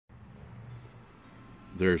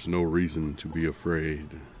There's no reason to be afraid.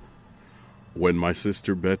 When my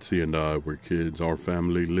sister Betsy and I were kids, our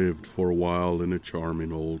family lived for a while in a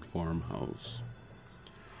charming old farmhouse.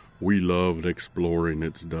 We loved exploring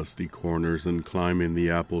its dusty corners and climbing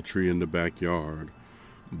the apple tree in the backyard.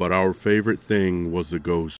 But our favorite thing was the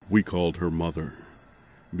ghost. We called her Mother,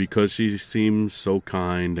 because she seemed so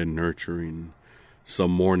kind and nurturing.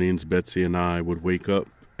 Some mornings Betsy and I would wake up,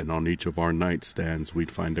 and on each of our nightstands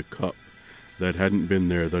we'd find a cup that hadn't been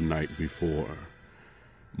there the night before.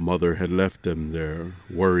 Mother had left them there,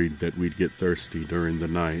 worried that we'd get thirsty during the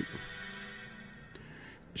night.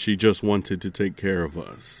 She just wanted to take care of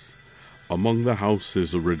us. Among the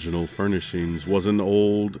house's original furnishings was an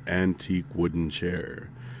old, antique wooden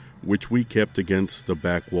chair, which we kept against the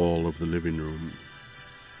back wall of the living room.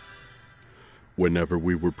 Whenever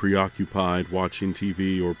we were preoccupied watching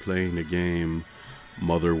TV or playing a game,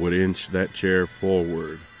 Mother would inch that chair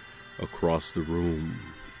forward, across the room,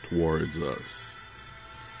 towards us.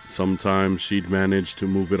 Sometimes she'd manage to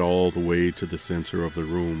move it all the way to the center of the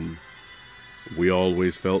room. We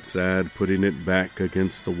always felt sad putting it back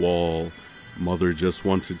against the wall. Mother just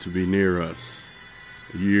wanted to be near us.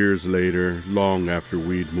 Years later, long after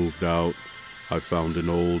we'd moved out, I found an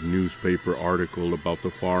old newspaper article about the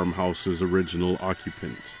farmhouse's original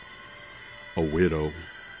occupant, a widow.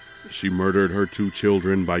 She murdered her 2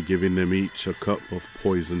 children by giving them each a cup of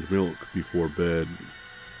poisoned milk before bed.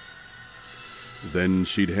 Then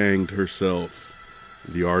she'd hanged herself.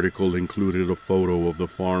 The article included a photo of the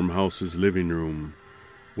farmhouse's living room,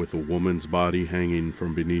 with a woman's body hanging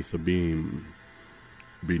from beneath a beam.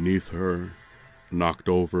 Beneath her, knocked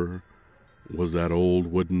over, was that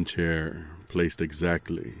old wooden chair, placed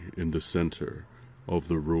exactly in the center of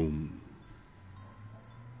the room.